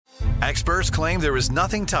Experts claim there is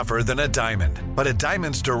nothing tougher than a diamond. But at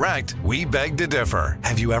Diamonds Direct, we beg to differ.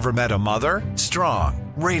 Have you ever met a mother?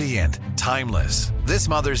 Strong, radiant, timeless. This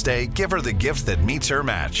Mother's Day, give her the gift that meets her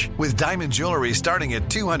match. With diamond jewelry starting at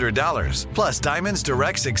 $200. Plus Diamonds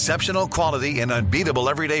Direct's exceptional quality and unbeatable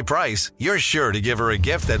everyday price, you're sure to give her a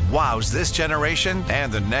gift that wows this generation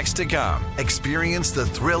and the next to come. Experience the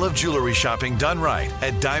thrill of jewelry shopping done right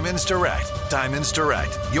at Diamonds Direct. Diamonds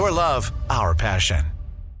Direct. Your love, our passion.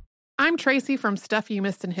 I'm Tracy from Stuff You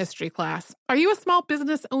Missed in History class. Are you a small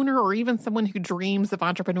business owner or even someone who dreams of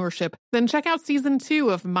entrepreneurship? Then check out Season 2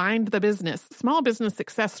 of Mind the Business, Small Business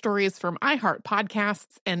Success Stories from iHeart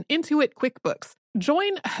Podcasts and Intuit QuickBooks.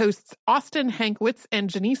 Join hosts Austin Hankwitz and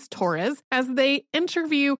Janice Torres as they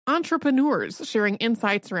interview entrepreneurs sharing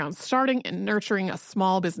insights around starting and nurturing a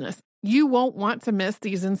small business. You won't want to miss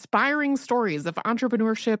these inspiring stories of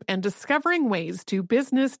entrepreneurship and discovering ways to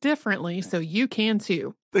business differently so you can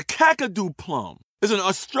too. The Kakadu plum is an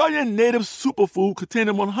Australian native superfood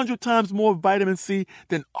containing 100 times more vitamin C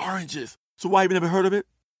than oranges. So why have you never heard of it?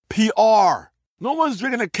 PR. No one's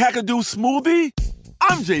drinking a Kakadu smoothie?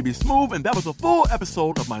 I'm JB Smoove, and that was a full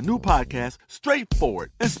episode of my new podcast, Straightforward,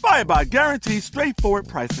 inspired by guaranteed straightforward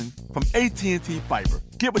pricing from AT&T Fiber.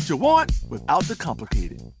 Get what you want without the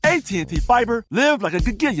complicated. AT&T Fiber, live like a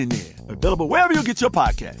gigillionaire. Available wherever you get your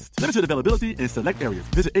podcasts. Limited availability in select areas.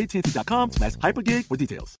 Visit AT&T.com/hypergig for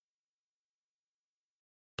details.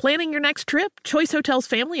 Planning your next trip? Choice Hotels'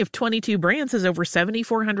 family of 22 brands has over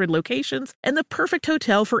 7,400 locations and the perfect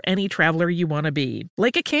hotel for any traveler you want to be.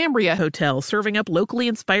 Like a Cambria Hotel, serving up locally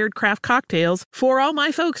inspired craft cocktails for all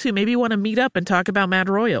my folks who maybe want to meet up and talk about Mad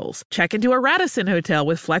Royals. Check into a Radisson Hotel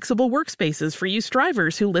with flexible workspaces for you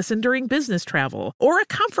strivers who listen during business travel. Or a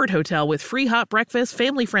Comfort Hotel with free hot breakfast,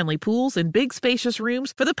 family-friendly pools, and big spacious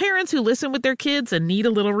rooms for the parents who listen with their kids and need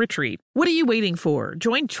a little retreat. What are you waiting for?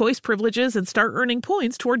 Join Choice Privileges and start earning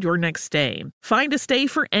points toward your next stay. Find a stay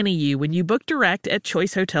for any you when you book direct at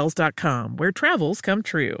choicehotels.com, where travels come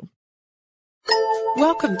true.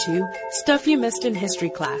 Welcome to Stuff You Missed in History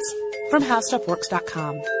class from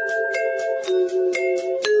HowStuffWorks.com.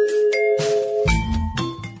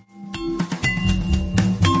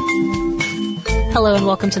 Hello and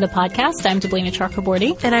welcome to the podcast. I'm Deblina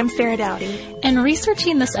Chakraborty. And I'm Sarah Dowdy. And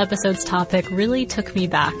researching this episode's topic really took me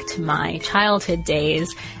back to my childhood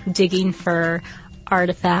days, digging for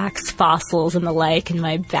artifacts, fossils, and the like in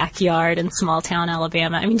my backyard in small town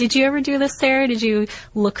Alabama. I mean, did you ever do this, Sarah? Did you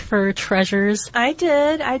look for treasures? I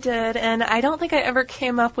did. And I don't think I ever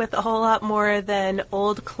came up with a whole lot more than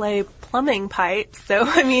old clay plumbing pipes. So,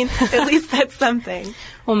 I mean, at least that's something.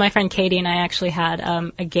 Well, my friend Katie and I actually had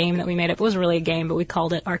a game that we made up. It wasn't really a game, but we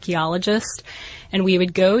called it Archaeologist. And we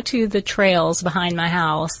would go to the trails behind my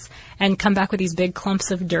house and come back with these big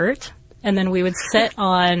clumps of dirt. And then we would sit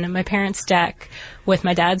on my parents' deck with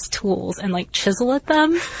my dad's tools and like chisel at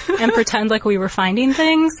them and pretend like we were finding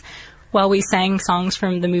things while we sang songs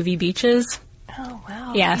from the movie Beaches. Oh,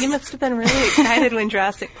 wow. Yes. You must have been really excited when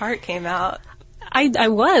Jurassic Park came out. I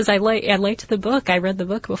was. I liked the book. I read the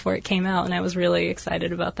book before it came out, and I was really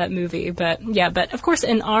excited about that movie. But of course,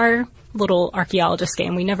 in our little archaeologist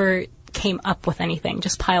game, we never came up with anything,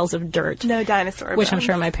 just piles of dirt. No dinosaur which bones. I'm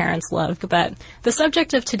sure my parents loved. But the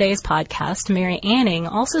subject of today's podcast, Mary Anning,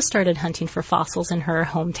 also started hunting for fossils in her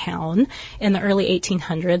hometown in the early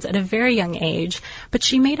 1800s at a very young age, but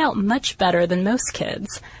she made out much better than most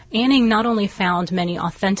kids. Anning not only found many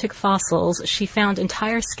authentic fossils, she found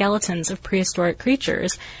entire skeletons of prehistoric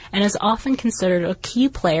creatures and is often considered a key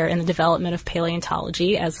player in the development of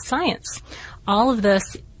paleontology as a science. All of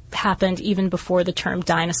this happened even before the term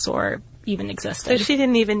dinosaur even existed. So she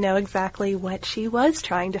didn't even know exactly what she was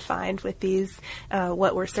trying to find with these,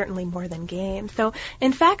 what were certainly more than games. So,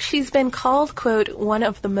 in fact, she's been called, quote, one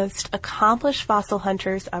of the most accomplished fossil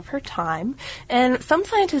hunters of her time. And some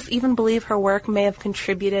scientists even believe her work may have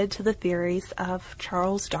contributed to the theories of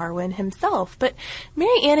Charles Darwin himself. But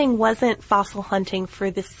Mary Anning wasn't fossil hunting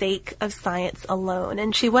for the sake of science alone.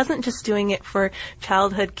 And she wasn't just doing it for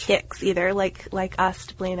childhood kicks either, like us,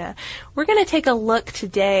 Deblina. We're going to take a look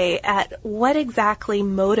today at what exactly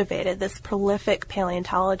motivated this prolific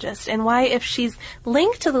paleontologist and why, if she's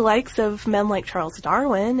linked to the likes of men like Charles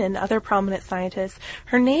Darwin and other prominent scientists,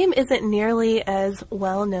 her name isn't nearly as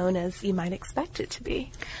well known as you might expect it to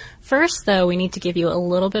be. First, though, we need to give you a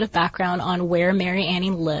little bit of background on where Mary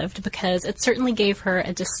Anning lived, because it certainly gave her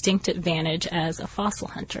a distinct advantage as a fossil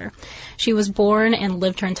hunter. She was born and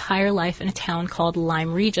lived her entire life in a town called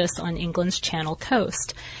Lyme Regis on England's Channel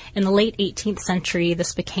coast. In the late 18th century,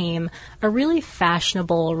 this became a really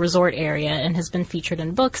fashionable resort area and has been featured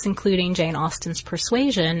in books including Jane Austen's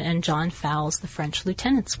Persuasion and John Fowles' The French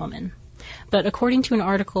Lieutenant's Woman. But according to an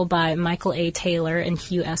article by Michael A. Taylor and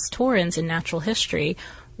Hugh S. Torrens in Natural History,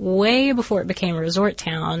 way before it became a resort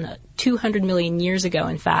town, 200 million years ago,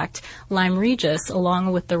 in fact, Lyme Regis,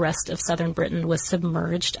 along with the rest of southern Britain, was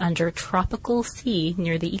submerged under a tropical sea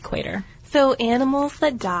near the equator. So animals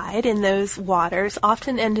that died in those waters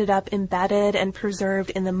often ended up embedded and preserved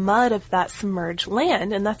in the mud of that submerged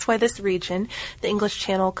land, and that's why this region, the English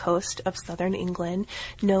Channel coast of southern England,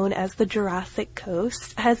 known as the Jurassic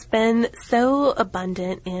Coast, has been so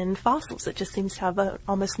abundant in fossils. It just seems to have an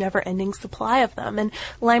almost never-ending supply of them. And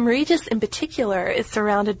Lyme Regis in particular is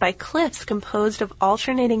surrounded by cliffs composed of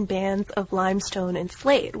alternating bands of limestone and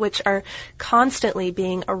slate, which are constantly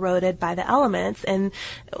being eroded by the elements, and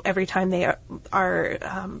every time they are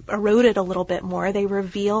eroded a little bit more, they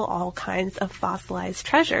reveal all kinds of fossilized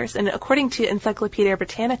treasures. And according to Encyclopedia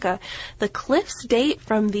Britannica, the cliffs date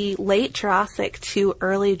from the late Jurassic to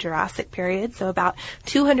early Jurassic period, so about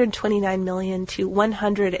 229 million to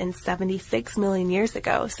 176 million years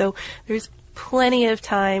ago. So there's plenty of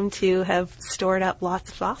time to have stored up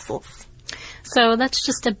lots of fossils. So that's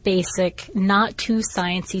just a basic, not too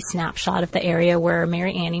sciencey snapshot of the area where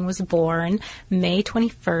Mary Anning was born, May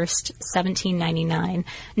 21st, 1799.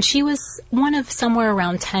 And she was one of somewhere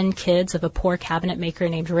around 10 kids of a poor cabinet maker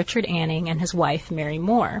named Richard Anning and his wife, Mary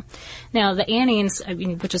Moore. Now, the Annings,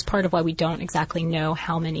 which is part of why we don't exactly know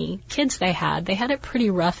how many kids they had it pretty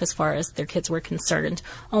rough as far as their kids were concerned.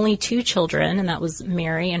 Only 2 children, and that was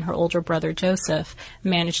Mary and her older brother Joseph,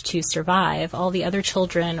 managed to survive. All the other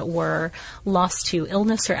children were lost to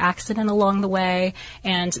illness or accident along the way,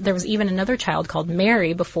 and there was even another child called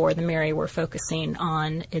Mary before the Mary we're focusing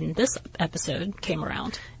on in this episode came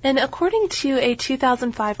around. And according to a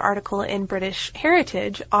 2005 article in British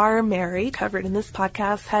Heritage, our Mary, covered in this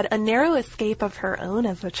podcast, had a narrow escape of her own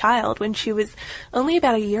as a child. When she was only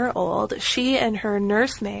about a year old, she and her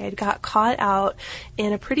nursemaid got caught out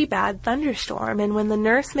in a pretty bad thunderstorm. And when the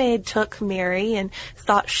nursemaid took Mary and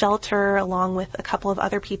sought shelter along with a couple of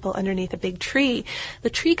other people underneath a big tree, the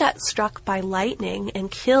tree got struck by lightning and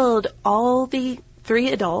killed all the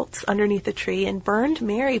 3 adults underneath the tree and burned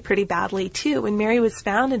Mary pretty badly too. When Mary was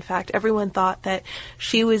found, in fact, everyone thought that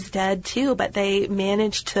she was dead too, but they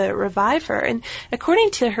managed to revive her. And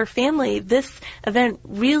according to her family, this event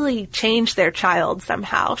really changed their child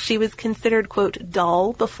somehow. She was considered, quote,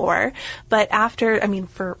 dull before, but after,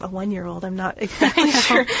 for a 1-year-old, I'm not exactly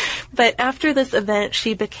sure, but after this event,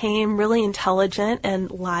 she became really intelligent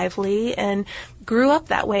and lively and grew up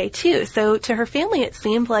that way too. So to her family, it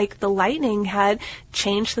seemed like the lightning had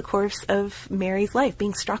changed the course of Mary's life,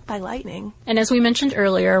 being struck by lightning. And as we mentioned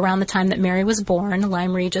earlier, around the time that Mary was born,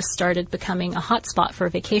 Lyme Regis started becoming a hotspot for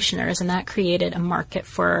vacationers, and that created a market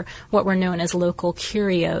for what were known as local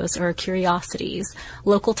curios or curiosities.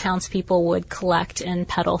 Local townspeople would collect and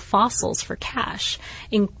peddle fossils for cash.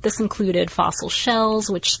 This included fossil shells,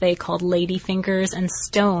 which they called ladyfingers, and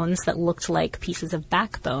stones that looked like pieces of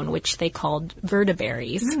backbone, which they called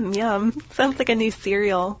vertebraries. Yum. Sounds like a new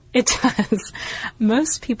cereal. It does.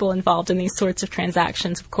 Most people involved in these sorts of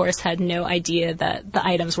transactions, of course, had no idea that the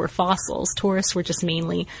items were fossils. Tourists were just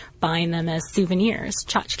mainly buying them as souvenirs,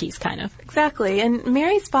 tchotchkes kind of. Exactly. And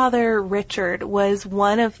Mary's father, Richard, was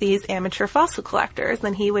one of these amateur fossil collectors,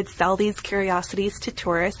 and he would sell these curiosities to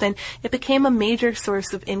tourists, and it became a major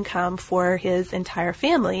source of income for his entire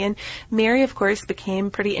family. And Mary, of course,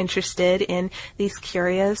 became pretty interested in these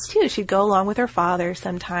curios, too. She'd go along with her father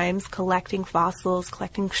sometimes, collecting fossils,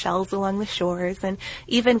 collecting shells along the shores, and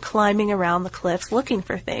even climbing around the cliffs looking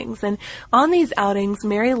for things. And on these outings,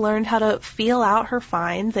 Mary learned how to feel out her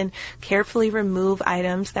finds and carefully remove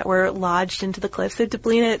items that were lodged into the cliff. So,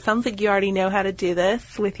 Deblina, it sounds like you already know how to do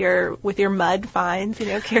this with your mud finds,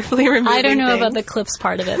 carefully removing I don't know things. about the cliffs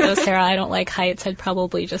part of it, though, Sarah. I don't like heights. I'd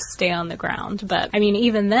probably just stay on the ground. But,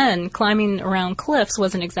 even then, climbing around cliffs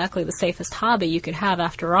wasn't exactly the safest hobby you could have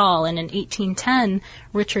after all. And in 1810,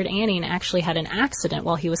 Richard Anning actually had an accident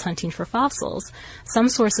while he was hunting for fossils. Some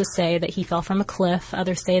sources say that he fell from a cliff.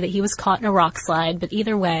 Others say that he was caught in a rock slide. But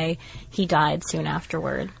either way, he died soon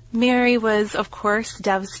afterward. Mary was, of course,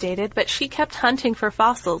 devastated, but she kept hunting for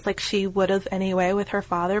fossils like she would have anyway with her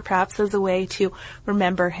father, perhaps as a way to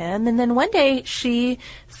remember him. And then one day she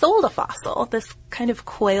sold a fossil, this kind of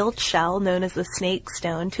coiled shell known as the snake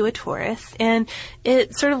stone, to a tourist, and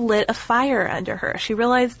it sort of lit a fire under her. She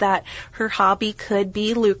realized that her hobby could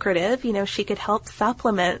be lucrative. You know, she could help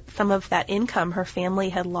supplement some of that income her family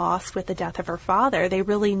had lost with the death of her father. They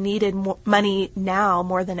really needed money now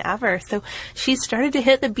more than ever. So she started to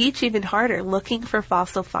hit the beach even harder, looking for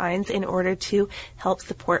fossil finds in order to help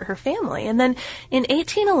support her family. And then in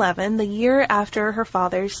 1811, the year after her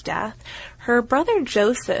father's death, her brother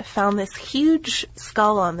Joseph found this huge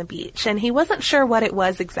skull on the beach, and he wasn't sure what it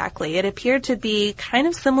was exactly. It appeared to be kind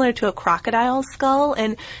of similar to a crocodile skull,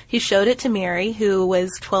 and he showed it to Mary, who was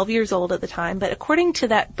 12 years old at the time. But according to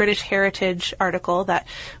that British Heritage article that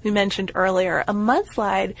we mentioned earlier, a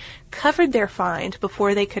mudslide covered their find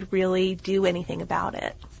before they could really do anything about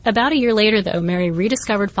it. About a year later, though, Mary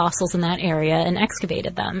rediscovered fossils in that area and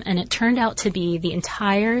excavated them, and it turned out to be the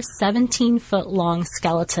entire 17-foot-long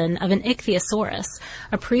skeleton of an ichthyosaurus,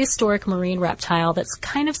 a prehistoric marine reptile that's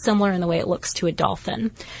kind of similar in the way it looks to a dolphin.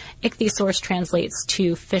 Ichthyosaurus translates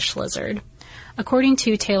to fish lizard. According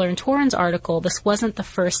to Taylor and Torrens' article, this wasn't the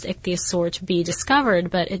first ichthyosaur to be discovered,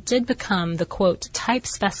 but it did become the, quote, type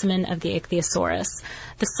specimen of the ichthyosaurus,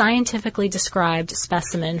 the scientifically described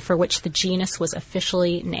specimen for which the genus was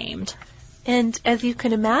officially named. And as you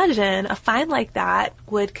can imagine, a find like that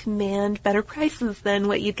would command better prices than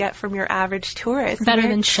what you'd get from your average tourist. Better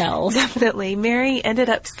than shells. Definitely. Mary ended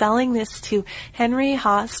up selling this to Henry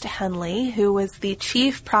Host Henley, who was the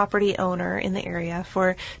chief property owner in the area,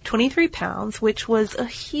 for £23, which was a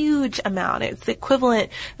huge amount. It's the equivalent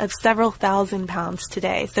of several £1,000s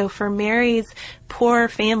today. So for Mary's poor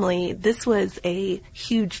family, this was a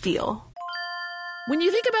huge deal. When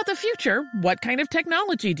you think about the future, what kind of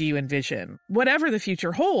technology do you envision? Whatever the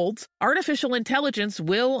future holds, artificial intelligence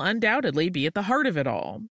will undoubtedly be at the heart of it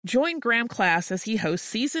all. Join Graham Class as he hosts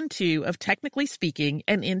Season 2 of Technically Speaking,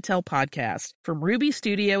 an Intel podcast from Ruby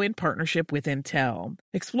Studio in partnership with Intel.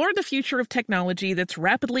 Explore the future of technology that's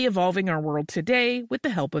rapidly evolving our world today with the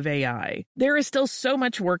help of AI. There is still so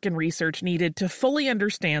much work and research needed to fully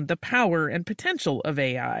understand the power and potential of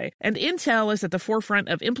AI, and Intel is at the forefront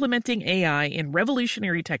of implementing AI in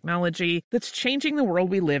revolutionary technology that's changing the world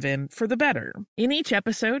we live in for the better. In each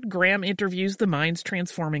episode, Graham interviews the minds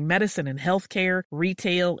transforming medicine and healthcare,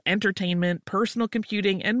 retail, entertainment, personal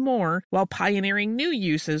computing, and more, while pioneering new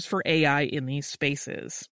uses for AI in these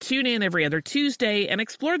spaces. Tune in every other Tuesday and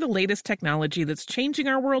explore the latest technology that's changing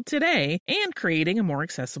our world today and creating a more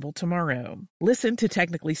accessible tomorrow. Listen to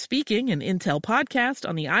Technically Speaking, an Intel podcast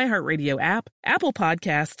on the iHeartRadio app, Apple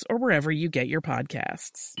Podcasts, or wherever you get your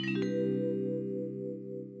podcasts.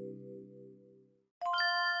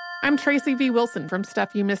 I'm Tracy V. Wilson from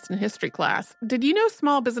Stuff You Missed in History Class. Did you know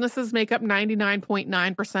small businesses make up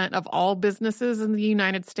 99.9% of all businesses in the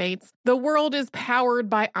United States? The world is powered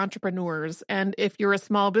by entrepreneurs, and if you're a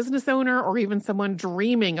small business owner or even someone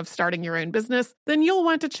dreaming of starting your own business, then you'll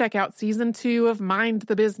want to check out Season 2 of Mind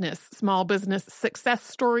the Business, Small Business Success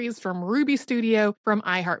Stories from Ruby Studio, from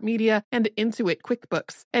iHeartMedia, and Intuit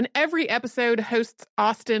QuickBooks. And every episode, hosts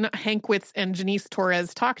Austin Hankwitz and Janice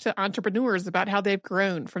Torres talk to entrepreneurs about how they've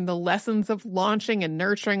grown from the lessons of launching and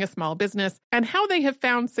nurturing a small business and how they have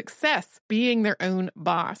found success being their own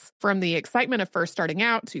boss. From the excitement of first starting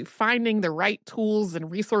out to finding the right tools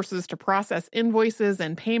and resources to process invoices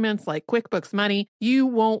and payments like QuickBooks Money, you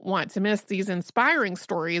won't want to miss these inspiring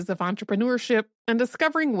stories of entrepreneurship and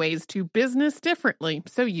discovering ways to business differently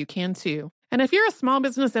so you can too. And if you're a small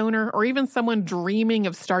business owner or even someone dreaming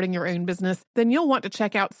of starting your own business, then you'll want to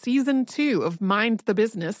check out Season 2 of Mind the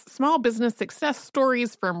Business, Small Business Success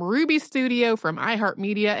Stories from Ruby Studio, from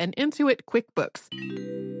iHeartMedia, and Intuit QuickBooks.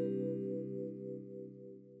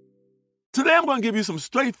 Today I'm going to give you some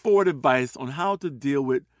straightforward advice on how to deal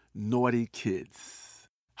with naughty kids.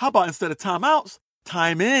 How about instead of timeouts,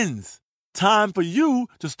 time-ins? Time for you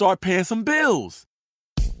to start paying some bills.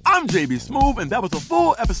 I'm JB Smoove, and that was a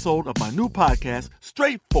full episode of my new podcast,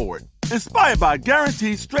 Straightforward, inspired by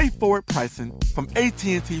guaranteed straightforward pricing from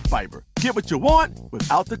AT&T Fiber. Get what you want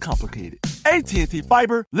without the complicated. AT&T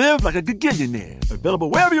Fiber, live like a gigillionaire. Available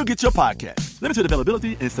wherever you get your podcasts. Limited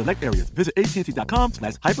availability in select areas. Visit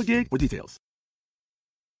AT&T.com/hypergig for details.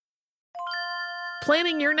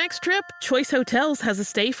 Planning your next trip? Choice Hotels has a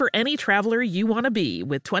stay for any traveler you want to be,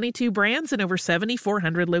 with 22 brands and over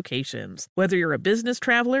 7,400 locations. Whether you're a business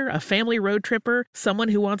traveler, a family road tripper, someone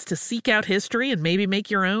who wants to seek out history and maybe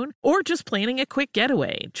make your own, or just planning a quick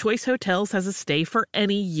getaway, Choice Hotels has a stay for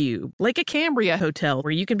any you. Like a Cambria Hotel,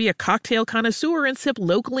 where you can be a cocktail connoisseur and sip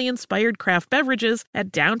locally inspired craft beverages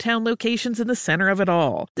at downtown locations in the center of it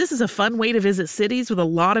all. This is a fun way to visit cities with a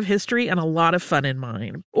lot of history and a lot of fun in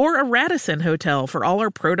mind. Or a Radisson Hotel for all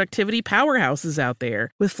our productivity powerhouses out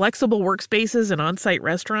there. With flexible workspaces and on-site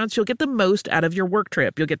restaurants, you'll get the most out of your work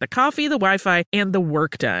trip. You'll get the coffee, the Wi-Fi, and the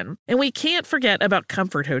work done. And we can't forget about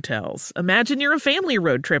Comfort Hotels. Imagine you're a family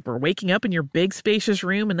road tripper, waking up in your big spacious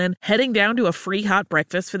room and then heading down to a free hot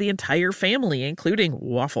breakfast for the entire family, including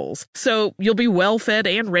waffles. So you'll be well fed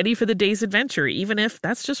and ready for the day's adventure, even if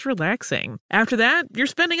that's just relaxing. After that, you're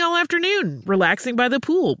spending all afternoon relaxing by the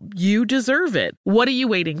pool. You deserve it. What are you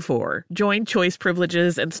waiting for? Join Choice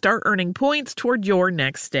Privileges and start earning points toward your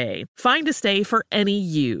next stay. Find a stay for any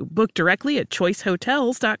you. Book directly at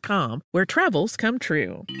choicehotels.com, where travels come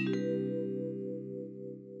true.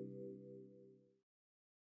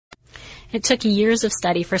 It took years of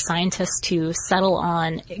study for scientists to settle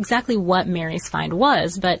on exactly what Mary's find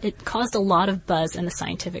was, but it caused a lot of buzz in the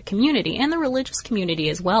scientific community and the religious community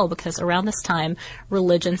as well, because around this time,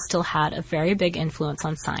 religion still had a very big influence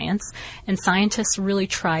on science, and scientists really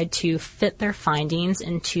tried to fit their findings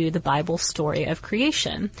into the Bible story of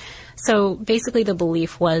creation. So basically the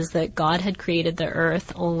belief was that God had created the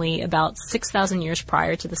earth only about 6,000 years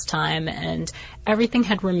prior to this time, and everything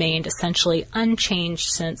had remained essentially unchanged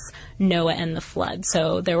since Noah and the flood.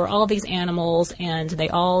 So there were all these animals, and they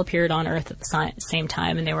all appeared on earth at the same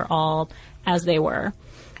time, and they were all as they were.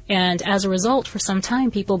 And as a result, for some time,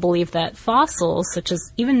 people believed that fossils, such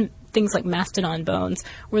as even things like mastodon bones,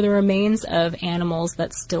 were the remains of animals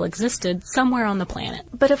that still existed somewhere on the planet.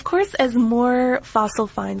 But of course, as more fossil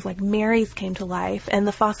finds like Mary's came to life and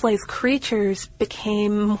the fossilized creatures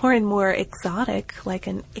became more and more exotic, like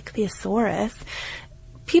an ichthyosaurus,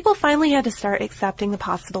 people finally had to start accepting the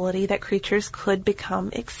possibility that creatures could become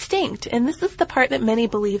extinct. And this is the part that many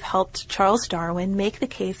believe helped Charles Darwin make the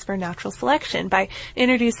case for natural selection by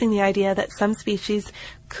introducing the idea that some species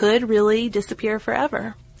could really disappear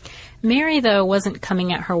forever. Mary, though, wasn't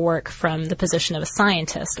coming at her work from the position of a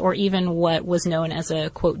scientist or even what was known as a,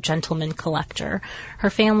 quote, gentleman collector. Her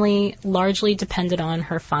family largely depended on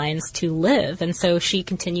her finds to live, and so she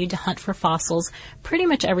continued to hunt for fossils pretty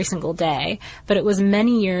much every single day. But it was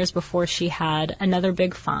many years before she had another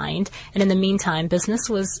big find, and in the meantime, business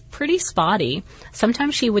was pretty spotty.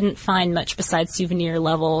 Sometimes she wouldn't find much besides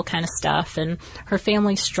souvenir-level kind of stuff, and her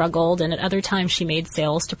family struggled, and at other times she made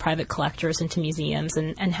sales to private collectors and to museums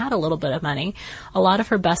and had a little bit of money. A lot of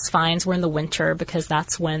her best finds were in the winter because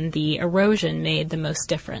that's when the erosion made the most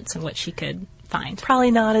difference in what she could find.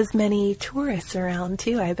 Probably not as many tourists around,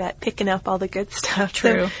 too, I bet, picking up all the good stuff.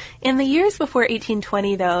 True. So, in the years before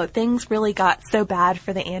 1820, though, things really got so bad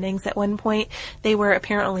for the Annings at one point. They were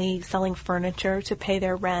apparently selling furniture to pay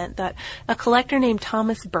their rent that a collector named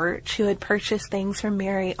Thomas Birch, who had purchased things from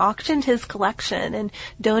Mary, auctioned his collection and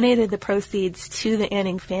donated the proceeds to the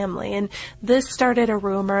Anning family. And this started a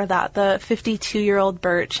rumor that the 52-year-old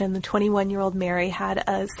Birch and the 21-year-old Mary had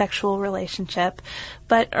a sexual relationship.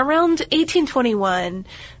 But around 1821,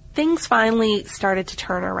 things finally started to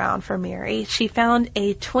turn around for Mary. She found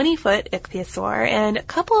a 20-foot ichthyosaur and a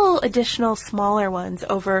couple additional smaller ones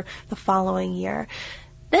over the following year.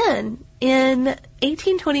 Then, in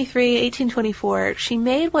 1823, 1824, she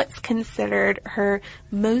made what's considered her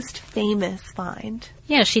most famous find.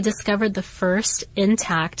 Yeah, she discovered the first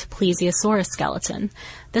intact plesiosaurus skeleton.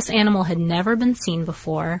 This animal had never been seen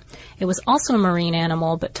before. It was also a marine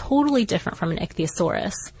animal, but totally different from an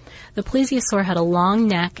ichthyosaurus. The plesiosaur had a long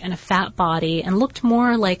neck and a fat body and looked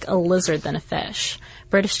more like a lizard than a fish.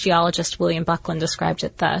 British geologist William Buckland described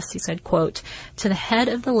it thus. He said, quote, "To the head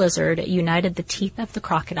of the lizard united the teeth of the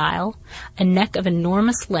crocodile, a neck of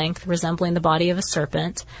enormous length resembling the body of a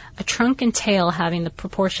serpent, a trunk and tail having the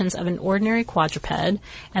proportions of an ordinary quadruped,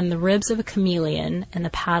 and the ribs of a chameleon and the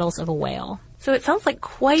paddles of a whale." So it sounds like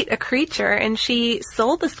quite a creature, and she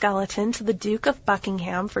sold the skeleton to the Duke of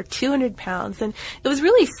Buckingham for 200 pounds, and it was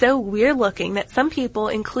really so weird-looking that some people,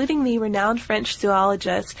 including the renowned French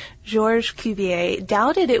zoologist Georges Cuvier,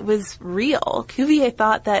 doubted it was real. Cuvier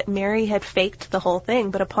thought that Mary had faked the whole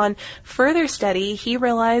thing, but upon further study, he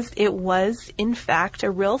realized it was, in fact,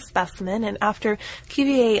 a real specimen, and after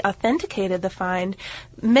Cuvier authenticated the find,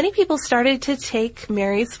 many people started to take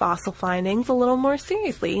Mary's fossil findings a little more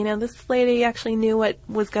seriously. You know, this lady actually knew what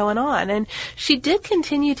was going on, and she did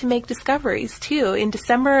continue to make discoveries, too. In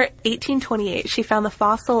December 1828, she found the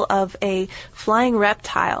fossil of a flying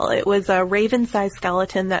reptile. It was a raven-sized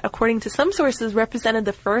skeleton that, according to some sources, represented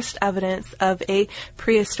the first evidence of a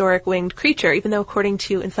prehistoric winged creature, even though according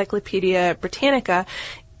to Encyclopedia Britannica,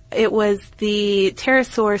 it was the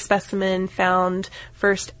pterosaur specimen found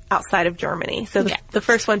first outside of Germany. So the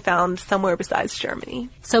first one found somewhere besides Germany.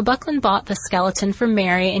 So Buckland bought the skeleton from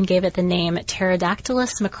Mary and gave it the name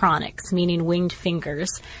Pterodactylus macronix, meaning winged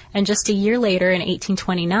fingers. And just a year later, in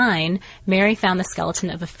 1829, Mary found the skeleton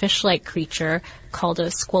of a fish-like creature called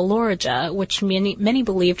a squalorgia, which many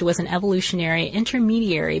believed was an evolutionary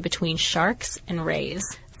intermediary between sharks and rays.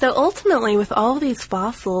 So ultimately, with all of these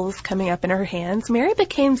fossils coming up in her hands, Mary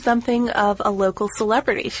became something of a local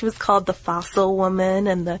celebrity. She was called the Fossil Woman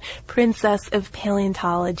and the Princess of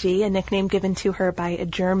Paleontology, a nickname given to her by a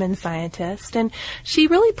German scientist. And she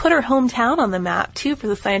really put her hometown on the map, too, for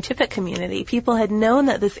the scientific community. People had known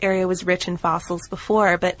that this area was rich in fossils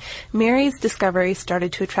before, but Mary's discovery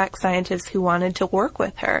started to attract scientists who wanted to work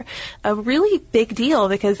with her. A really big deal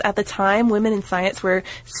because at the time, women in science were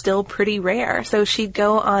still pretty rare. So she'd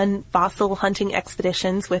go on fossil hunting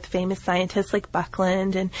expeditions with famous scientists like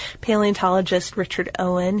Buckland and paleontologist Richard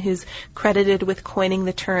Owen, who's credited with coining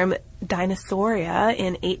the term Dinosauria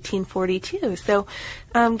in 1842. So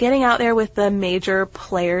getting out there with the major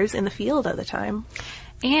players in the field at the time.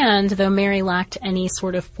 And though Mary lacked any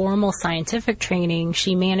sort of formal scientific training,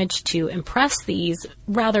 she managed to impress these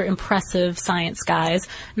rather impressive science guys,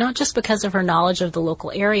 not just because of her knowledge of the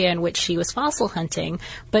local area in which she was fossil hunting,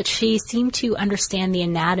 but she seemed to understand the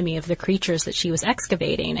anatomy of the creatures that she was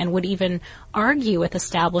excavating and would even argue with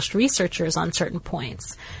established researchers on certain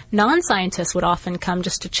points. Non-scientists would often come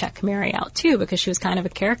just to check Mary out, too, because she was kind of a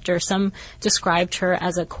character. Some described her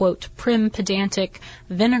as a, quote, prim, pedantic,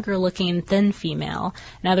 vinegar-looking, thin female,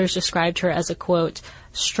 and others described her as a, quote,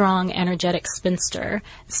 strong, energetic spinster.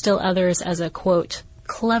 Still others as a, quote,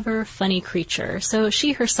 clever, funny creature. So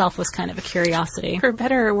she herself was kind of a curiosity. For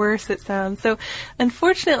better or worse, it sounds. So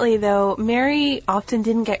unfortunately, though, Mary often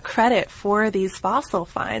didn't get credit for these fossil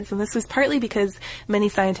finds. And this was partly because many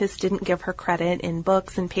scientists didn't give her credit in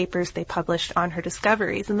books and papers they published on her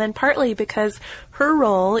discoveries. And then partly because her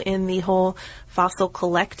role in the whole fossil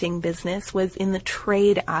collecting business was in the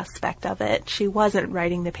trade aspect of it. She wasn't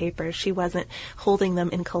writing the papers. She wasn't holding them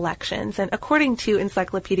in collections. And according to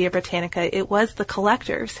Encyclopedia Britannica, it was the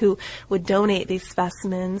collectors who would donate these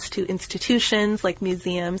specimens to institutions like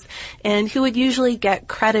museums and who would usually get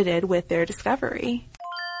credited with their discovery.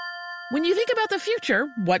 When you think about the future,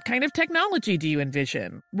 what kind of technology do you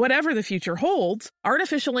envision? Whatever the future holds,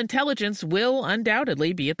 artificial intelligence will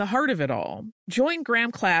undoubtedly be at the heart of it all. Join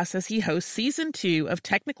Graham Class as he hosts Season 2 of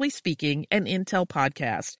Technically Speaking, an Intel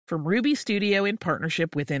podcast from Ruby Studio in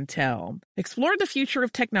partnership with Intel. Explore the future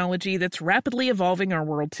of technology that's rapidly evolving our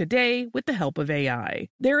world today with the help of AI.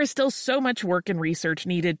 There is still so much work and research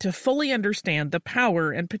needed to fully understand the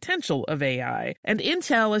power and potential of AI, and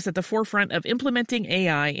Intel is at the forefront of implementing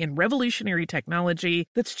AI in revolutionary technology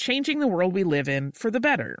that's changing the world we live in for the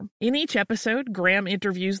better. In each episode, Graham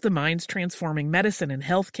interviews the minds transforming medicine and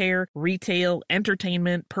healthcare, retail,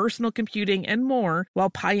 entertainment, personal computing, and more,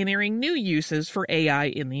 while pioneering new uses for AI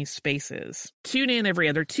in these spaces. Tune in every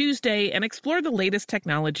other Tuesday and explore the latest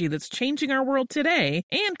technology that's changing our world today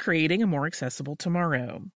and creating a more accessible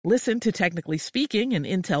tomorrow. Listen to Technically Speaking, an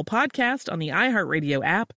Intel podcast on the iHeartRadio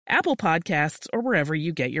app, Apple Podcasts, or wherever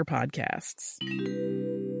you get your podcasts.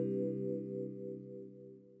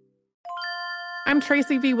 I'm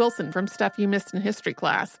Tracy V. Wilson from Stuff You Missed in History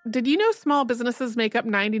Class. Did you know small businesses make up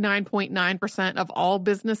 99.9% of all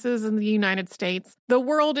businesses in the United States? The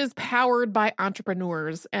world is powered by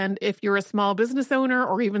entrepreneurs, and if you're a small business owner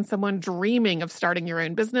or even someone dreaming of starting your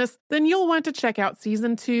own business, then you'll want to check out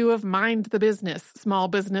Season 2 of Mind the Business, Small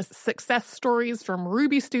Business Success Stories from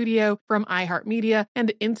Ruby Studio, from iHeartMedia,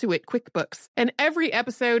 and Intuit QuickBooks. And every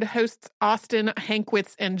episode, hosts Austin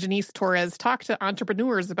Hankwitz and Janice Torres talk to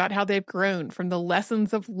entrepreneurs about how they've grown from the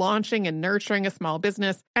lessons of launching and nurturing a small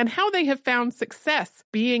business and how they have found success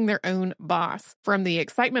being their own boss. From the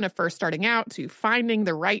excitement of first starting out to finding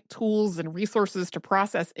the right tools and resources to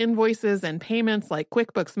process invoices and payments like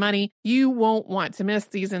QuickBooks Money, you won't want to miss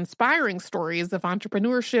these inspiring stories of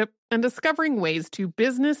entrepreneurship and discovering ways to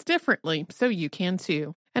business differently so you can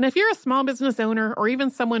too. And if you're a small business owner or even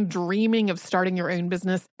someone dreaming of starting your own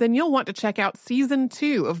business, then you'll want to check out Season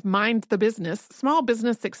 2 of Mind the Business, Small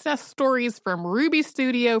Business Success Stories from Ruby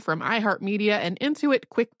Studio, from iHeartMedia, and Intuit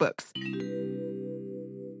QuickBooks.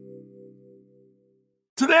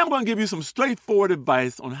 Today I'm going to give you some straightforward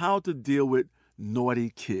advice on how to deal with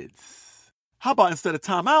naughty kids. How about instead of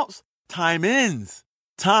timeouts, time-ins?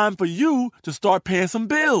 Time for you to start paying some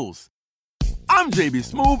bills. I'm JB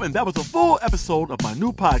Smoove, and that was a full episode of my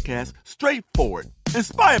new podcast, Straightforward,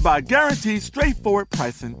 inspired by guaranteed straightforward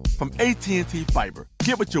pricing from AT&T Fiber.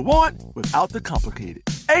 Get what you want without the complicated.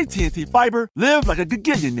 AT&T Fiber, live like a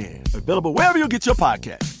gigillionaire. Available wherever you get your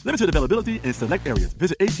podcasts. Limited availability in select areas.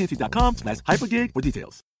 Visit AT&T.com/hypergig for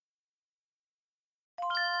details.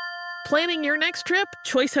 Planning your next trip?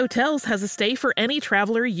 Choice Hotels has a stay for any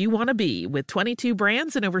traveler you want to be, with 22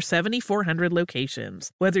 brands and over 7,400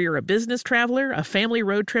 locations. Whether you're a business traveler, a family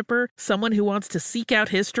road tripper, someone who wants to seek out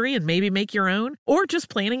history and maybe make your own, or just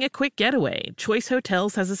planning a quick getaway, Choice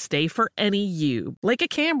Hotels has a stay for any you. Like a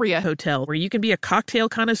Cambria Hotel, where you can be a cocktail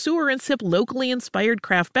connoisseur and sip locally inspired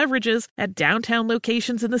craft beverages at downtown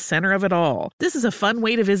locations in the center of it all. This is a fun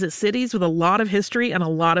way to visit cities with a lot of history and a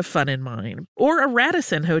lot of fun in mind. Or a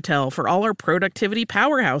Radisson Hotel for all our productivity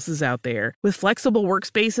powerhouses out there. With flexible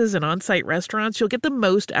workspaces and on-site restaurants, you'll get the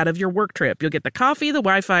most out of your work trip. You'll get the coffee, the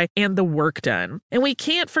Wi-Fi, and the work done. And we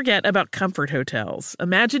can't forget about Comfort Hotels.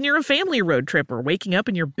 Imagine you're a family road tripper, waking up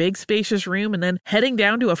in your big spacious room and then heading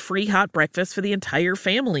down to a free hot breakfast for the entire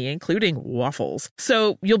family, including waffles.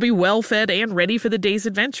 So you'll be well fed and ready for the day's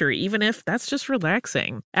adventure, even if that's just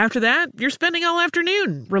relaxing. After that, you're spending all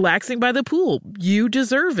afternoon relaxing by the pool. You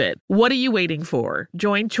deserve it. What are you waiting for?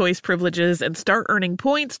 Join Choice Privileges and start earning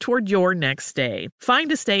points toward your next stay.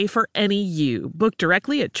 Find a stay for any you. Book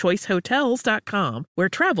directly at choicehotels.com, where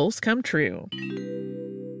travels come true.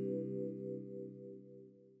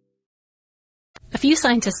 A few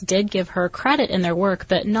scientists did give her credit in their work,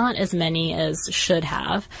 but not as many as should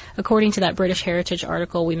have. According to that British Heritage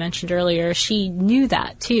article we mentioned earlier, she knew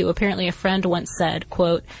that, too. Apparently a friend once said,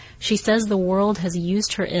 quote, "She says the world has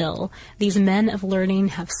used her ill. These men of learning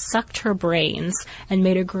have sucked her brains and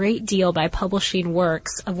made a great deal by publishing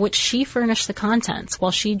works of which she furnished the contents,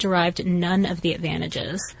 while she derived none of the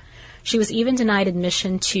advantages." She was even denied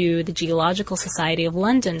admission to the Geological Society of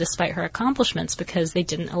London despite her accomplishments because they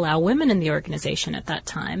didn't allow women in the organization at that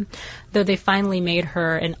time, though they finally made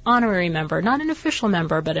her an honorary member, not an official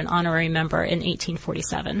member, but an honorary member in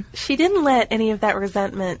 1847. She didn't let any of that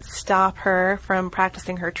resentment stop her from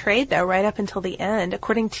practicing her trade, though, right up until the end.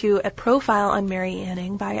 According to a profile on Mary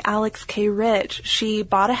Anning by Alex K. Rich, she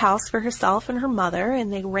bought a house for herself and her mother,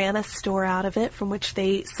 and they ran a store out of it from which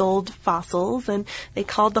they sold fossils, and they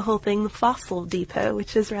called the whole thing the Fossil Depot,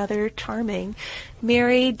 which is rather charming.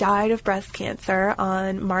 Mary died of breast cancer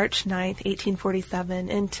on March 9th, 1847,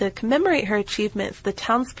 and to commemorate her achievements, the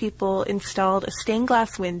townspeople installed a stained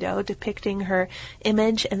glass window depicting her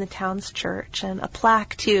image in the town's church, and a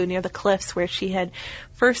plaque, too, near the cliffs where she had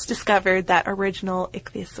first discovered that original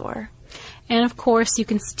ichthyosaur. And of course, you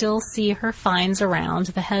can still see her finds around.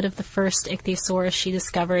 The head of the first ichthyosaurus she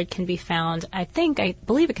discovered can be found, I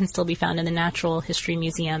believe it can still be found in the Natural History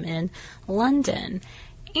Museum in London.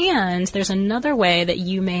 And there's another way that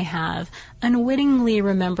you may have unwittingly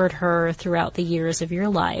remembered her throughout the years of your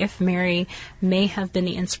life. Mary may have been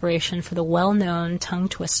the inspiration for the well-known tongue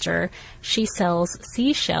twister, "She sells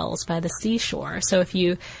seashells by the seashore." So if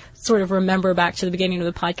you sort of remember back to the beginning of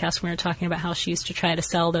the podcast when we were talking about how she used to try to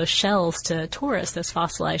sell those shells to tourists, those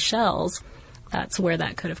fossilized shells, that's where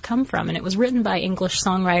that could have come from. And it was written by English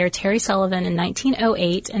songwriter Terry Sullivan in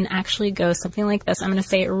 1908 and actually goes something like this. I'm going to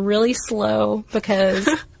say it really slow because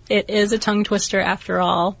it is a tongue twister after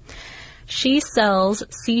all. She sells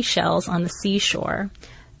seashells on the seashore.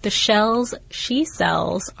 The shells she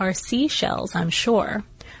sells are seashells, I'm sure.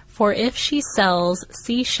 For if she sells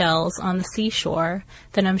seashells on the seashore,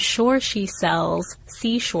 then I'm sure she sells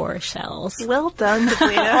seashore shells. Well done,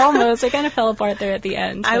 Sabrina. Almost. I kind of fell apart there at the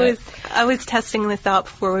end. I was testing this out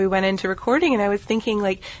before we went into recording, and I was thinking,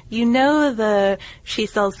 the "she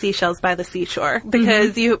sells seashells by the seashore,"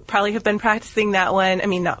 because you probably have been practicing that one. I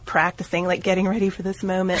mean, not practicing, getting ready for this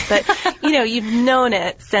moment, but, you've known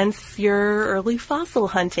it since your early fossil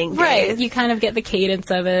hunting days. Right. You kind of get the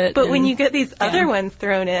cadence of it. But when you get these other ones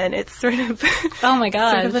thrown in, it's sort of, oh my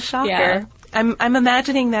gosh, sort of a shocker. Yeah. I'm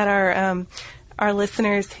imagining that our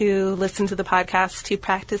listeners who listen to the podcast to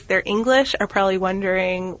practice their English are probably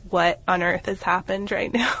wondering what on earth has happened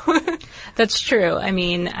right now. That's true. I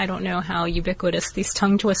mean, I don't know how ubiquitous these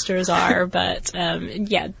tongue twisters are, but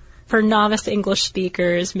for novice English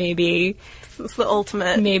speakers, maybe It's the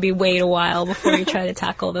ultimate. Maybe wait a while before you try to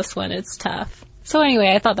tackle this one. It's tough. So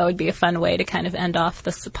anyway, I thought that would be a fun way to kind of end off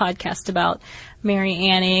this podcast about Mary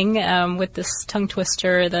Anning with this tongue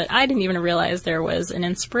twister that I didn't even realize there was an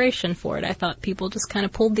inspiration for it. I thought people just kind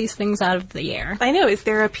of pulled these things out of the air. I know. Is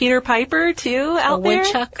there a Peter Piper, too, out there? A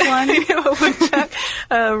woodchuck one? A woodchuck,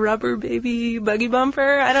 a rubber baby buggy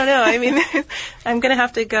bumper? I don't know. I mean, I'm going to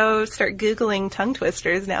have to go start Googling tongue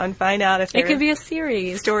twisters now and find out if there It could be a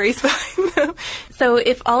series. Stories behind them. So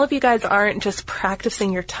if all of you guys aren't just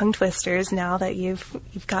practicing your tongue twisters now that you've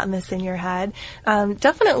gotten this in your head,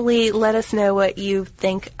 definitely let us know what you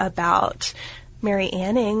think about Mary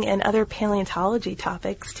Anning and other paleontology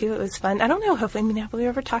topics too. It was fun. I don't know, have we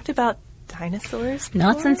ever talked about dinosaurs before?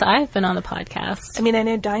 Not since I've been on the podcast. I mean, I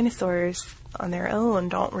know dinosaurs on their own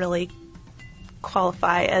don't really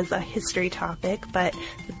qualify as a history topic, but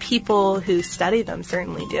the people who study them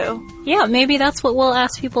certainly do. Yeah, maybe that's what we'll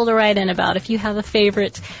ask people to write in about. If you have a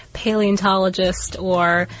favorite paleontologist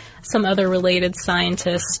or some other related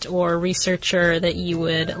scientist or researcher that you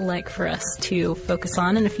would like for us to focus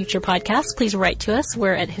on in a future podcast, please write to us.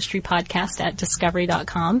 We're at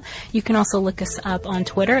historypodcast@discovery.com. You can also look us up on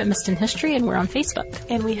Twitter at Missed in History, and we're on Facebook.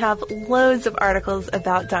 And we have loads of articles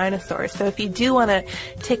about dinosaurs. So if you do want to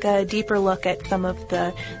take a deeper look at some of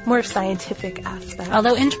the more scientific aspects.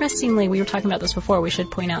 Although, interestingly, we were talking about this before, we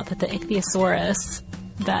should point out that the Ichthyosaurus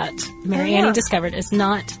that Mary Anning discovered is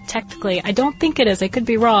not technically, I don't think it is, I could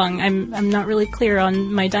be wrong, I'm not really clear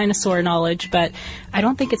on my dinosaur knowledge, but I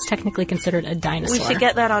don't think it's technically considered a dinosaur. We should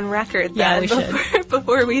get that on record then, we should.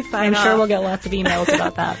 Before we sign off. I'm sure we'll get lots of emails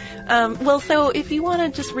about that. Well, so if you want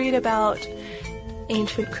to just read about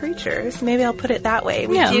ancient creatures, maybe I'll put it that way.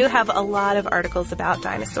 We do have a lot of articles about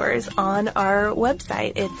dinosaurs on our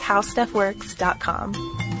website. It's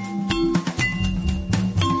howstuffworks.com.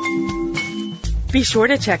 Be sure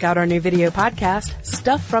to check out our new video podcast,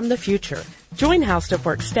 Stuff from the Future. Join How Stuff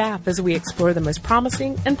Works staff as we explore the most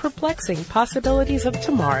promising and perplexing possibilities of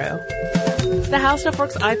tomorrow. The How Stuff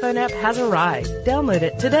Works iPhone app has arrived. Download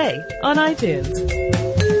it today on iTunes.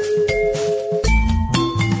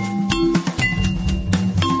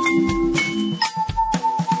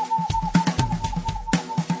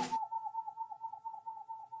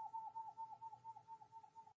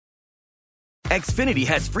 Xfinity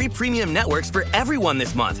has free premium networks for everyone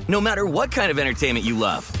this month, no matter what kind of entertainment you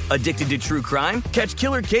love. Addicted to true crime? Catch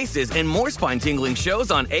killer cases and more spine-tingling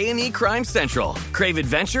shows on A&E Crime Central. Crave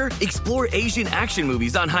adventure? Explore Asian action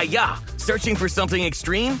movies on Hi-Ya. Searching for something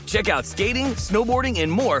extreme? Check out skating, snowboarding, and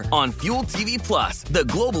more on Fuel TV Plus, the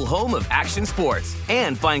global home of action sports.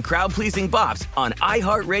 And find crowd-pleasing bops on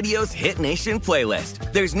iHeartRadio's Hit Nation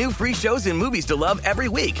playlist. There's new free shows and movies to love every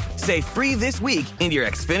week. Say free this week in your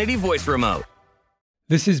Xfinity voice remote.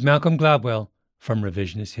 This is Malcolm Gladwell from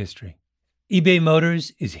Revisionist History. eBay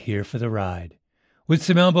Motors is here for the ride. With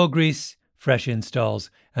some elbow grease, fresh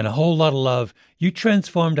installs, and a whole lot of love, you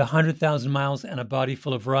transformed 100,000 miles and a body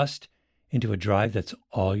full of rust into a drive that's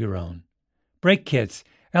all your own. Brake kits,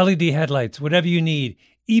 LED headlights, whatever you need,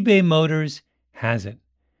 eBay Motors has it.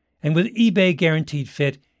 And with eBay Guaranteed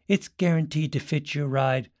Fit, it's guaranteed to fit your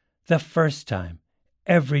ride the first time,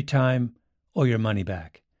 every time, or your money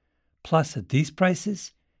back. Plus, at these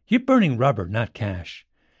prices, you're burning rubber, not cash.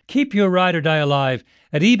 Keep your ride or die alive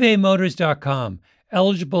at ebaymotors.com.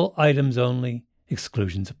 Eligible items only.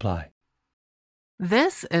 Exclusions apply.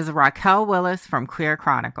 This is Raquel Willis from Queer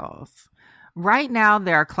Chronicles. Right now,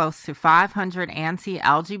 there are close to 500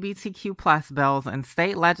 anti-LGBTQ+ bills in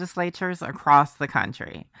state legislatures across the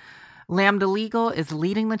country. Lambda Legal is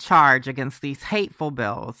leading the charge against these hateful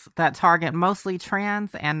bills that target mostly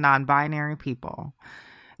trans and non-binary people.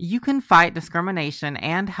 You can fight discrimination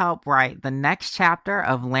and help write the next chapter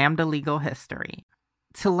of Lambda Legal history.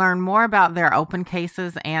 To learn more about their open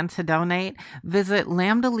cases and to donate, visit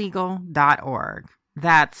lambdalegal.org.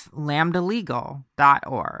 That's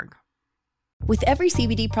lambdalegal.org. With every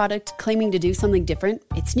CBD product claiming to do something different,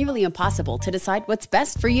 it's nearly impossible to decide what's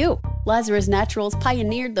best for you. Lazarus Naturals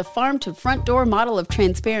pioneered the farm-to-front-door model of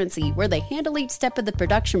transparency, where they handle each step of the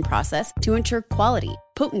production process to ensure quality,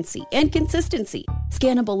 potency, and consistency.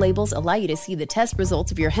 Scannable labels allow you to see the test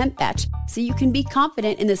results of your hemp batch, so you can be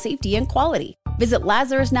confident in the safety and quality. Visit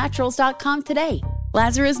LazarusNaturals.com today.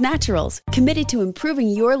 Lazarus Naturals, committed to improving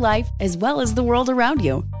your life as well as the world around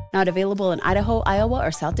you. Not available in Idaho, Iowa,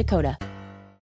 or South Dakota.